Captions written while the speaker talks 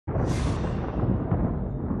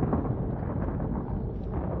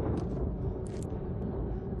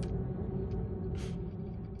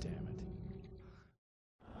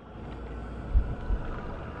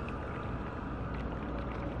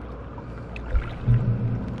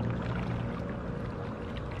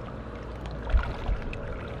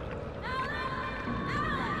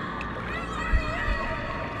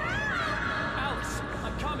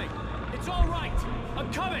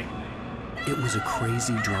was a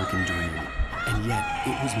crazy, drunken dream, and yet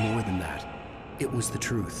it was more than that. It was the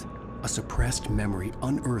truth, a suppressed memory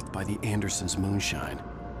unearthed by the Andersons' moonshine.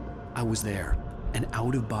 I was there, an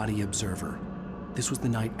out-of-body observer. This was the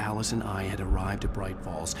night Alice and I had arrived at Bright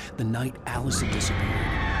Falls, the night Alice had disappeared.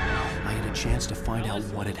 I had a chance to find out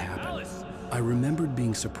what had happened. I remembered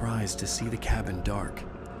being surprised to see the cabin dark.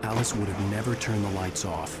 Alice would have never turned the lights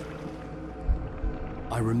off.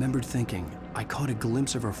 I remembered thinking I caught a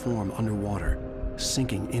glimpse of her form underwater,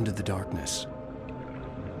 sinking into the darkness.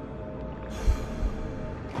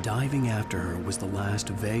 Diving after her was the last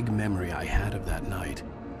vague memory I had of that night.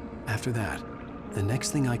 After that, the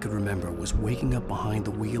next thing I could remember was waking up behind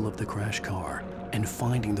the wheel of the crashed car and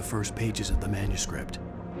finding the first pages of the manuscript.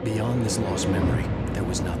 Beyond this lost memory, there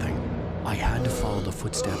was nothing. I had to follow the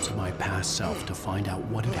footsteps of my past self to find out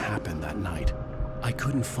what had happened that night. I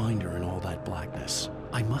couldn't find her in all that blackness.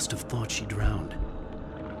 I must have thought she drowned.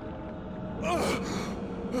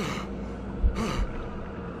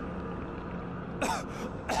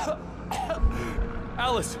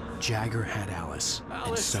 Alice! Jagger had Alice,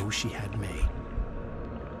 and so she had me.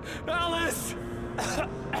 Alice!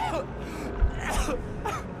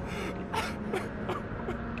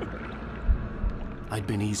 I'd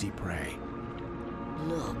been easy prey.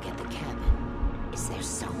 Look at the cabin. Is there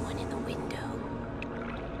someone in the window?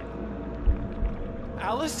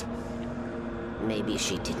 Alice? Maybe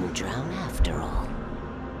she didn't drown after all.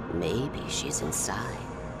 Maybe she's inside.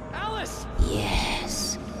 Alice!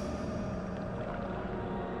 Yes.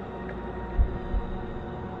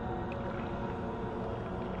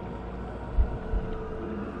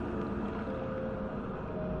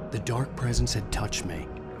 The dark presence had touched me.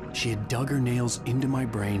 She had dug her nails into my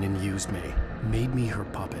brain and used me, made me her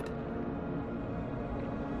puppet.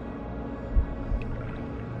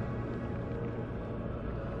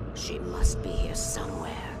 She must be here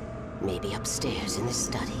somewhere. Maybe upstairs in the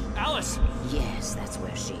study. Alice! Yes, that's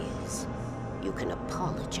where she is. You can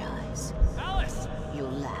apologize. Alice!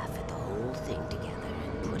 You'll laugh at the whole thing together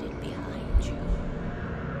and put it behind you.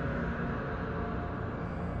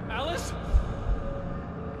 Alice?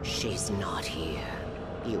 She's not here.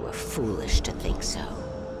 You were foolish to think so.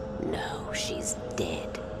 No, she's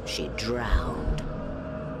dead. She drowned.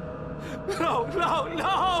 No, no,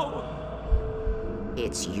 no!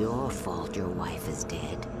 It's your fault your wife is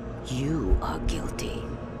dead. You are guilty.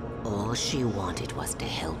 All she wanted was to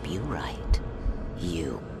help you right.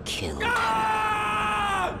 You killed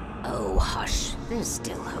her. Oh, hush. There's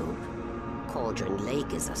still hope. Cauldron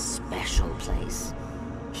Lake is a special place.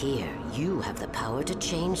 Here, you have the power to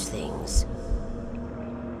change things.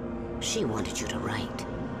 She wanted you to write.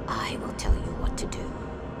 I will tell you what to do.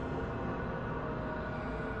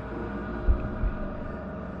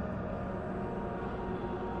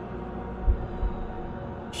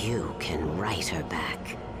 You can write her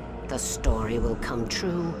back. The story will come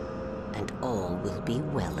true, and all will be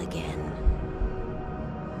well again.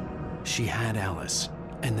 She had Alice,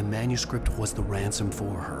 and the manuscript was the ransom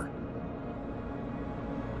for her.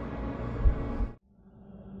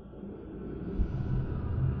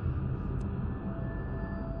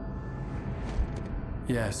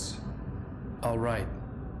 Yes, I'll write.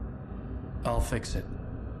 I'll fix it.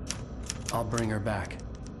 I'll bring her back.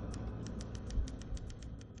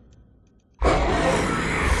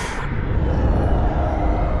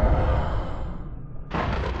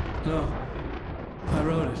 No, I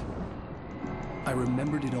wrote it. I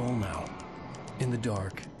remembered it all now. In the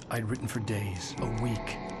dark, I'd written for days, a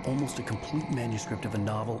week, almost a complete manuscript of a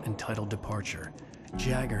novel entitled Departure.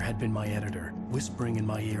 Jagger had been my editor, whispering in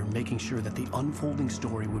my ear, making sure that the unfolding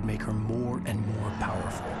story would make her more and more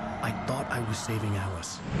powerful. I thought I was saving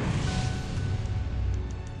Alice.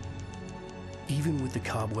 Even with the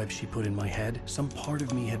cobwebs she put in my head, some part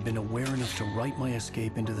of me had been aware enough to write my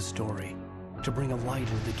escape into the story, to bring a light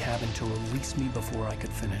into the cabin to release me before I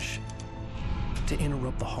could finish, to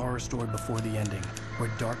interrupt the horror story before the ending, where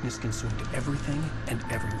darkness consumed everything and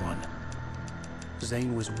everyone.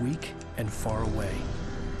 Zane was weak and far away,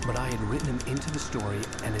 but I had written him into the story,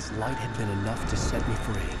 and his light had been enough to set me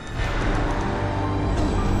free.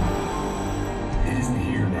 It isn't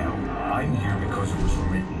here now. I'm here because it was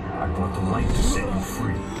written. I brought the light to set you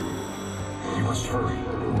free. You must hurry.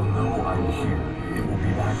 It will know I'm here. It will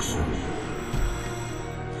be back soon.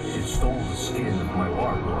 It stole the skin of my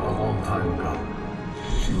Argo a long time ago.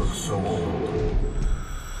 She looks so old.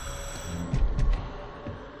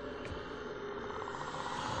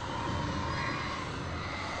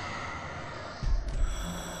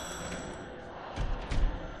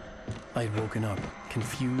 I had woken up,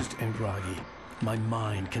 confused and groggy, my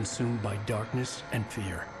mind consumed by darkness and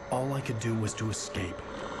fear. All I could do was to escape.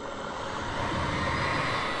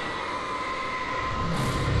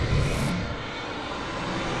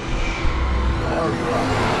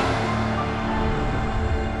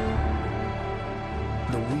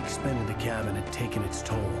 taken its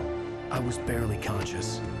toll. I was barely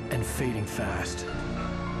conscious, and fading fast.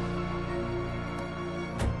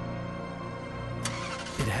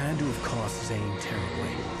 It had to have cost Zane terribly,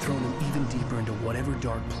 thrown him even deeper into whatever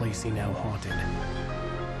dark place he now haunted.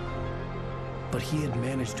 But he had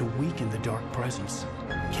managed to weaken the dark presence,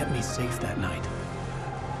 kept me safe that night.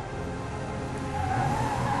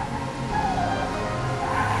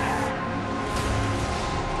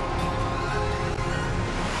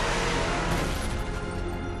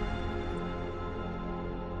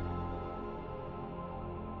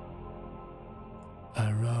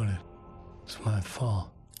 I wrote it. It's my fault.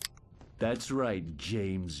 That's right,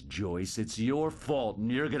 James Joyce. It's your fault,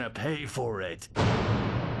 and you're gonna pay for it.